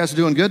 You guys are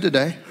doing good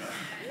today.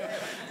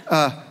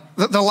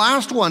 The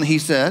last one, he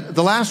said,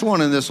 the last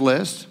one in this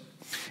list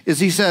is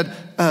he said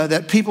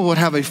that people would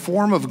have a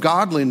form of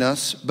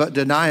godliness but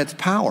deny its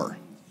power.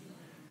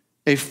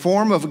 A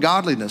form of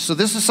godliness. So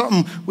this is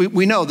something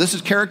we know this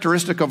is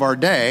characteristic of our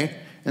day,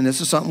 and this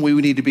is something we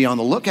need to be on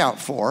the lookout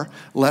for,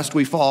 lest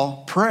we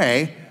fall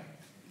prey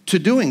to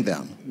doing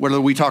them. Whether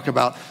we talk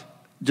about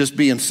just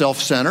being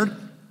self-centered,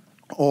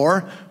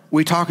 or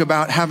we talk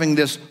about having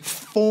this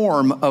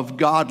form of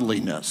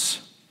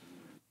godliness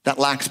that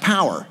lacks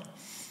power.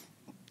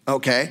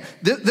 Okay,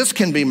 this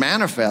can be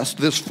manifest,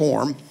 this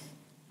form,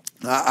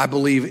 I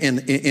believe,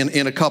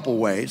 in a couple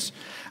ways.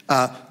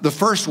 The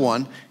first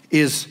one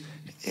is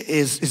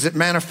it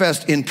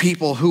manifest in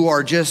people who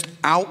are just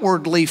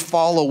outwardly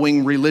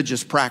following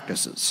religious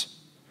practices.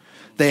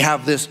 They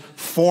have this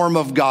form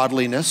of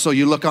godliness. So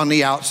you look on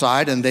the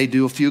outside and they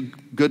do a few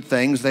good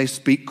things. They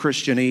speak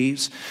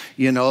Christianese.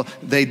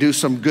 They do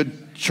some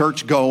good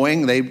church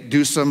going. They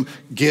do some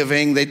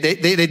giving.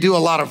 They do a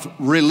lot of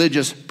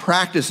religious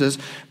practices,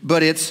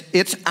 but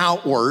it's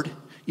outward.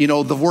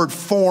 The word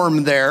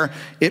form there,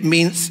 it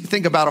means,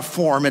 think about a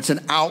form. It's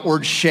an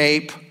outward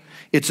shape.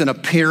 It's an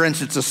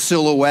appearance. It's a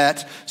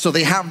silhouette. So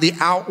they have the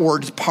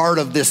outward part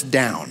of this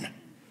down.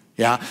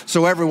 Yeah.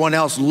 So everyone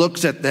else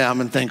looks at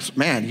them and thinks,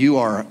 man, you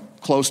are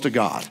close to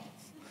God.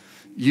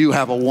 You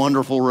have a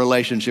wonderful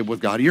relationship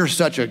with God. You're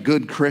such a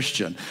good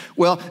Christian.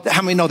 Well,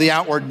 how many know the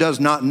outward does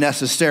not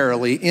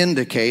necessarily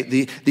indicate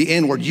the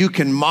inward? You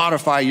can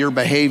modify your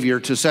behavior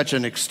to such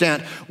an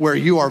extent where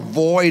you are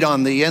void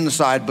on the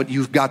inside, but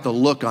you've got the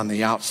look on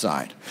the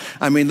outside.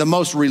 I mean, the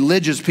most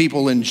religious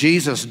people in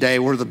Jesus' day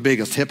were the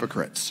biggest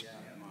hypocrites,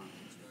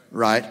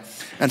 right?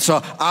 And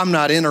so I'm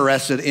not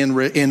interested in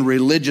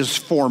religious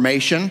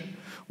formation.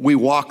 We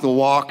walk the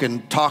walk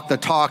and talk the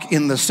talk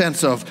in the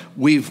sense of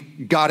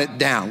we've got it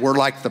down. We're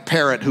like the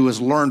parrot who has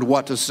learned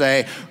what to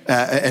say,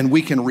 and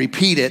we can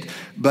repeat it,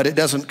 but it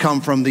doesn't come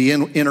from the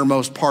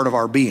innermost part of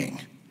our being,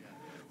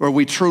 where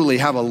we truly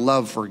have a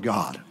love for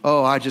God.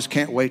 Oh, I just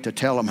can't wait to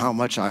tell him how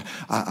much I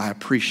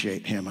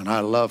appreciate him and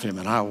I love him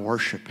and I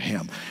worship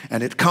him.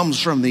 And it comes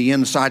from the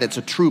inside. It's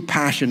a true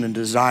passion and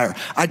desire.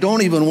 I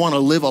don't even want to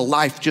live a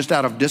life just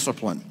out of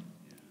discipline,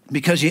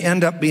 because you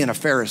end up being a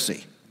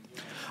Pharisee.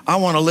 I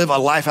want to live a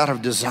life out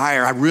of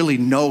desire. I really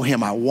know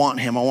him. I want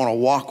him. I want to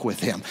walk with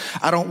him.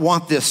 I don't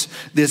want this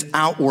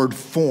outward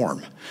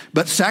form.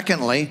 But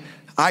secondly,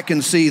 I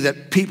can see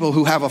that people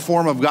who have a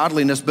form of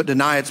godliness but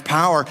deny its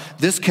power,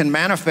 this can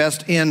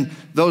manifest in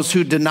those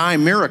who deny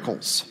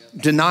miracles,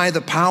 deny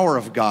the power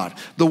of God.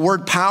 The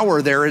word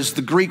power there is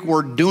the Greek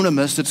word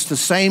dunamis. It's the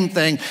same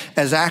thing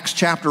as Acts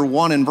chapter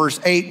 1 and verse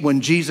 8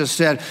 when Jesus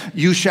said,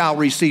 you shall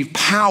receive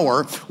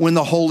power when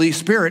the Holy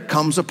Spirit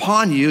comes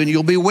upon you and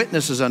you'll be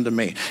witnesses unto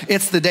me.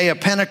 It's the day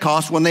of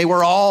Pentecost when they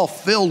were all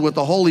filled with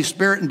the Holy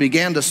Spirit and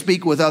began to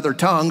speak with other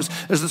tongues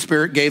as the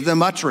Spirit gave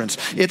them utterance.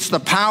 It's the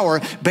power.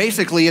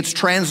 Basically, it's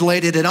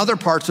translated in other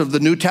parts of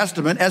the New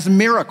Testament as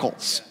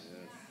miracles.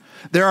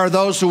 There are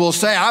those who will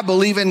say, I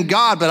believe in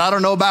God, but I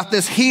don't know about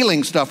this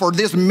healing stuff or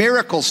this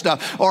miracle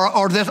stuff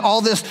or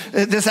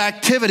this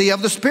activity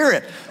of the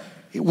Spirit.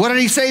 What did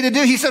he say to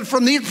do? He said,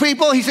 from these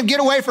people, he said, get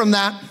away from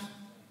that.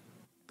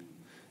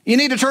 You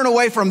need to turn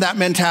away from that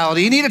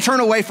mentality. You need to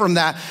turn away from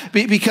that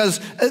because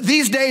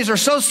these days are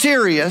so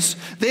serious.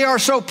 They are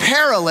so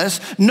perilous.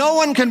 No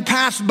one can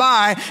pass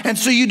by. And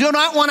so you do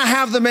not want to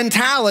have the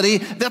mentality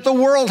that the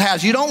world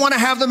has. You don't want to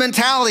have the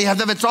mentality as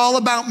if it's all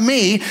about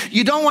me.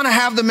 You don't want to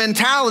have the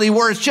mentality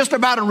where it's just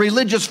about a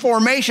religious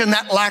formation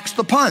that lacks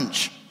the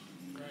punch.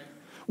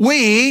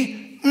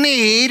 We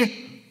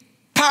need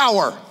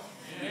power.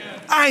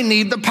 I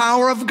need the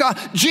power of God.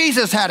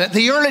 Jesus had it.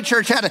 The early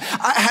church had it.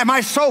 Am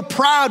I so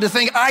proud to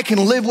think I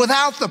can live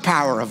without the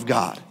power of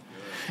God?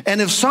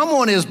 And if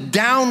someone is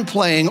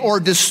downplaying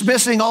or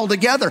dismissing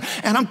altogether,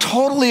 and I'm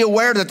totally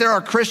aware that there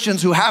are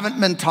Christians who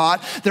haven't been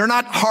taught, they're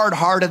not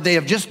hard-hearted,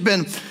 they've just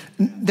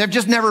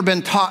never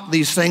been taught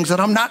these things, and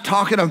I'm not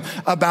talking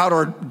about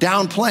or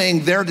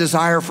downplaying their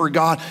desire for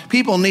God.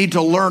 People need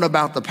to learn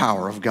about the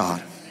power of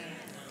God.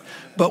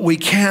 But we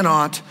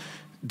cannot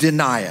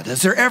deny it.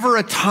 Is there ever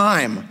a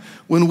time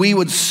when we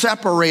would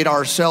separate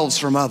ourselves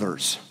from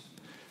others?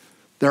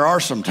 There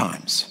are some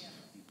times.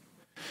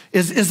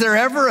 Is there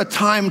ever a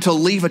time to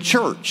leave a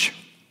church?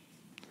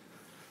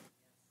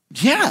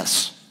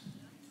 Yes.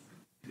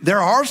 There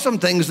are some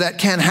things that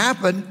can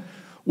happen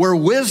where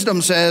wisdom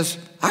says,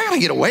 I gotta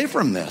get away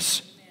from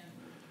this.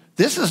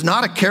 This is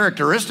not a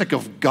characteristic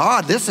of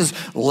God. This is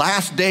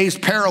last days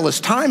perilous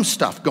time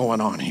stuff going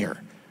on here,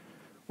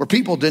 where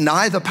people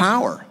deny the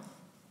power.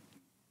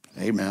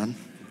 Amen.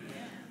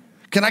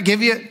 Can I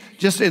give you,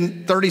 just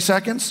in 30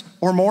 seconds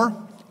or more,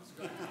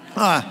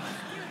 a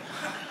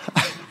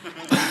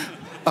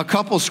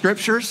couple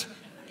scriptures?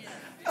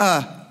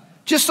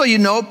 Just so you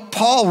know,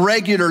 Paul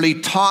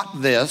regularly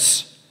taught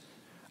this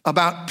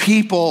about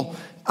people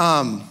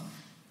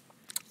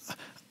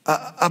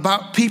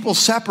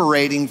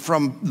separating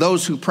from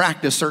those who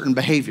practice certain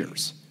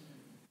behaviors.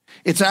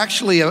 It's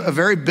actually a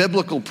very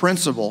biblical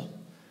principle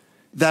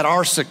that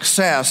our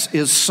success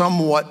is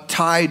somewhat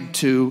tied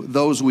to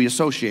those we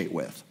associate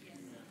with.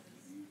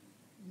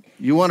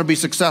 You want to be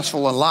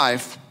successful in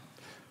life,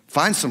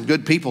 find some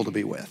good people to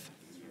be with.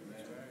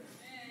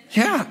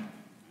 Yeah.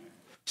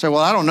 Say,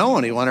 well, I don't know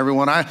anyone.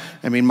 Everyone I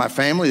mean, my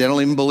family, they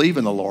don't even believe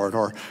in the Lord.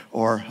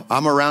 Or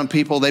I'm around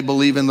people, they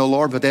believe in the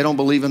Lord, but they don't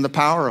believe in the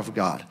power of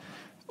God.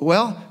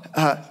 Well,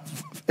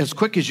 as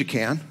quick as you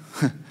can,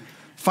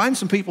 find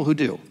some people who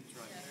do.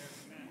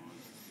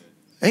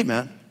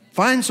 Amen.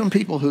 Find some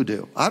people who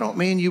do. I don't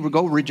mean you would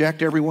go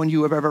reject everyone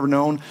you have ever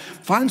known.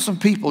 Find some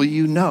people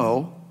you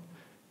know.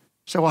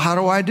 Say, well, how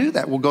do I do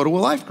that? We'll go to a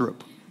life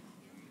group.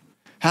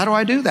 How do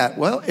I do that?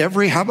 Well,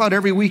 how about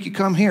every week you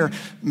come here,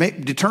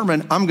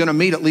 determine I'm going to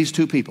meet at least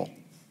 2 people.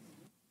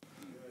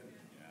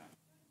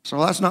 So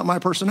that's not my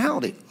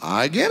personality.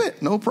 I get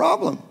it, no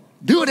problem.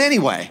 Do it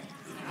anyway.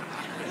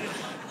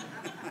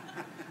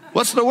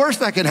 What's the worst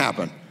that can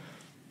happen?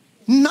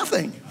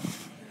 Nothing.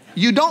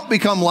 You don't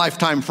become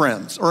lifetime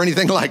friends or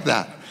anything like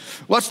that.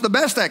 What's the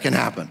best that can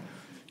happen?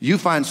 You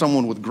find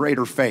someone with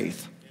greater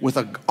faith, with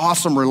an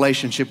awesome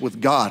relationship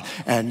with God,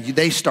 and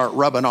they start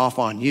rubbing off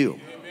on you.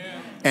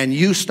 And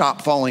you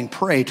stop falling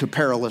prey to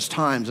perilous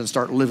times and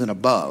start living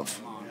above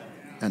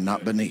and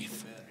not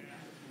beneath.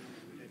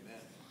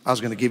 I was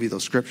going to give you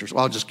those scriptures.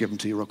 Well, I'll just give them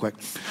to you real quick.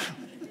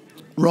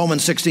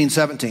 Romans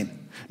 16:17.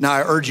 Now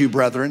I urge you,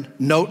 brethren,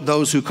 note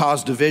those who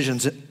cause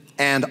divisions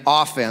and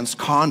offense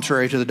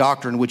contrary to the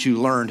doctrine which you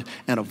learned,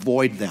 and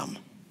avoid them.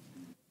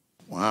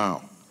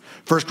 Wow.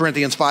 1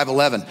 Corinthians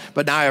 5:11.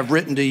 But now I have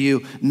written to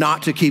you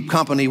not to keep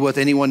company with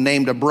anyone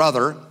named a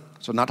brother.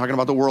 So not talking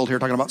about the world here,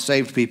 talking about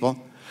saved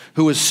people.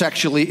 Who is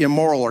sexually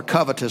immoral or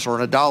covetous or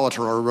an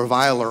idolater or a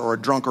reviler or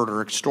a drunkard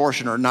or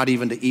extortioner, not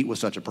even to eat with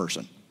such a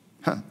person.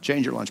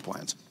 Change your lunch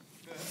plans.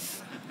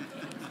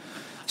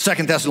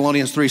 2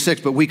 Thessalonians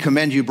 3:6, but we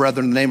commend you,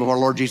 brethren, in the name of our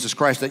Lord Jesus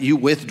Christ, that you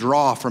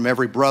withdraw from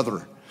every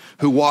brother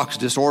who walks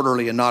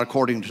disorderly and not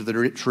according to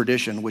the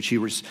tradition which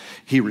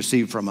he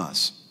received from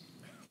us.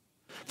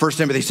 1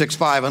 Timothy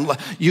 6:5,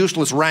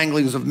 useless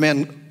wranglings of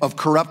men of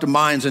corrupt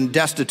minds and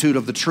destitute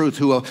of the truth,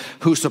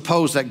 who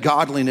suppose that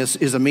godliness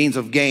is a means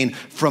of gain.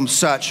 From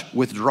such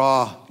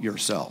withdraw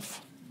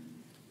yourself.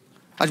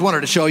 I just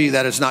wanted to show you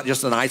that it's not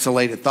just an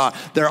isolated thought.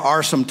 There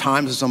are some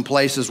times and some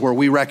places where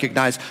we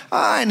recognize,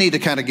 I need to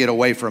kind of get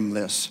away from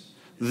this.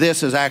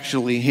 This is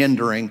actually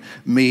hindering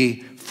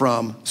me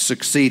from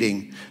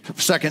succeeding.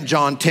 2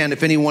 John 10,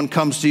 if anyone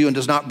comes to you and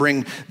does not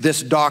bring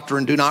this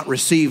doctrine, do not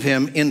receive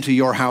him into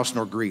your house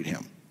nor greet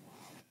him.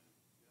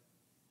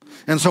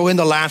 And so in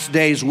the last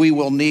days, we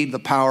will need the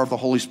power of the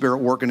Holy Spirit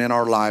working in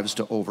our lives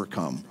to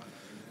overcome.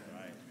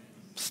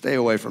 Stay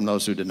away from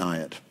those who deny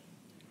it.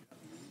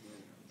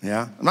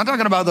 Yeah? I'm not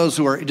talking about those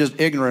who are just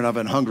ignorant of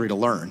it and hungry to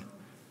learn,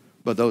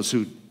 but those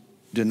who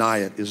deny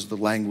it is the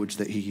language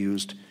that he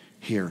used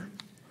here.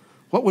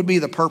 What would be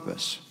the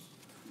purpose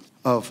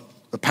of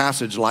a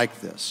passage like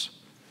this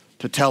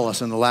to tell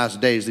us in the last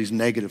days these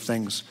negative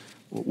things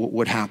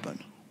would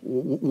happen?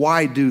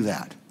 Why do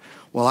that?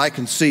 Well, I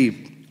can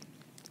see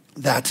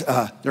that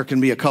there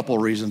can be a couple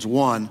reasons.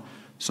 One,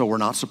 so we're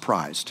not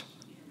surprised.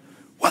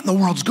 What in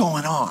the world's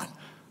going on?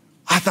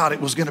 I thought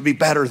it was going to be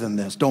better than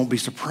this. Don't be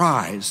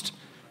surprised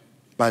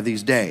by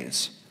these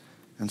days.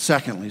 And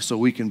secondly, so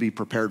we can be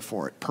prepared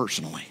for it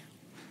personally.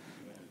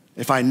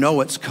 If I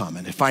know it's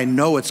coming, if I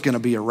know it's going to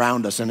be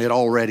around us, and it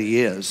already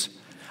is,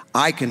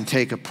 I can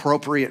take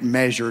appropriate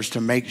measures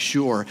to make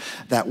sure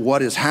that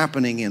what is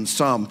happening in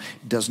some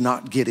does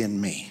not get in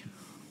me.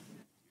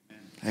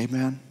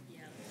 Amen.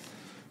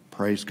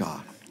 Praise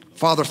God.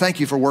 Father, thank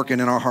you for working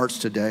in our hearts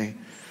today,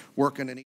 working in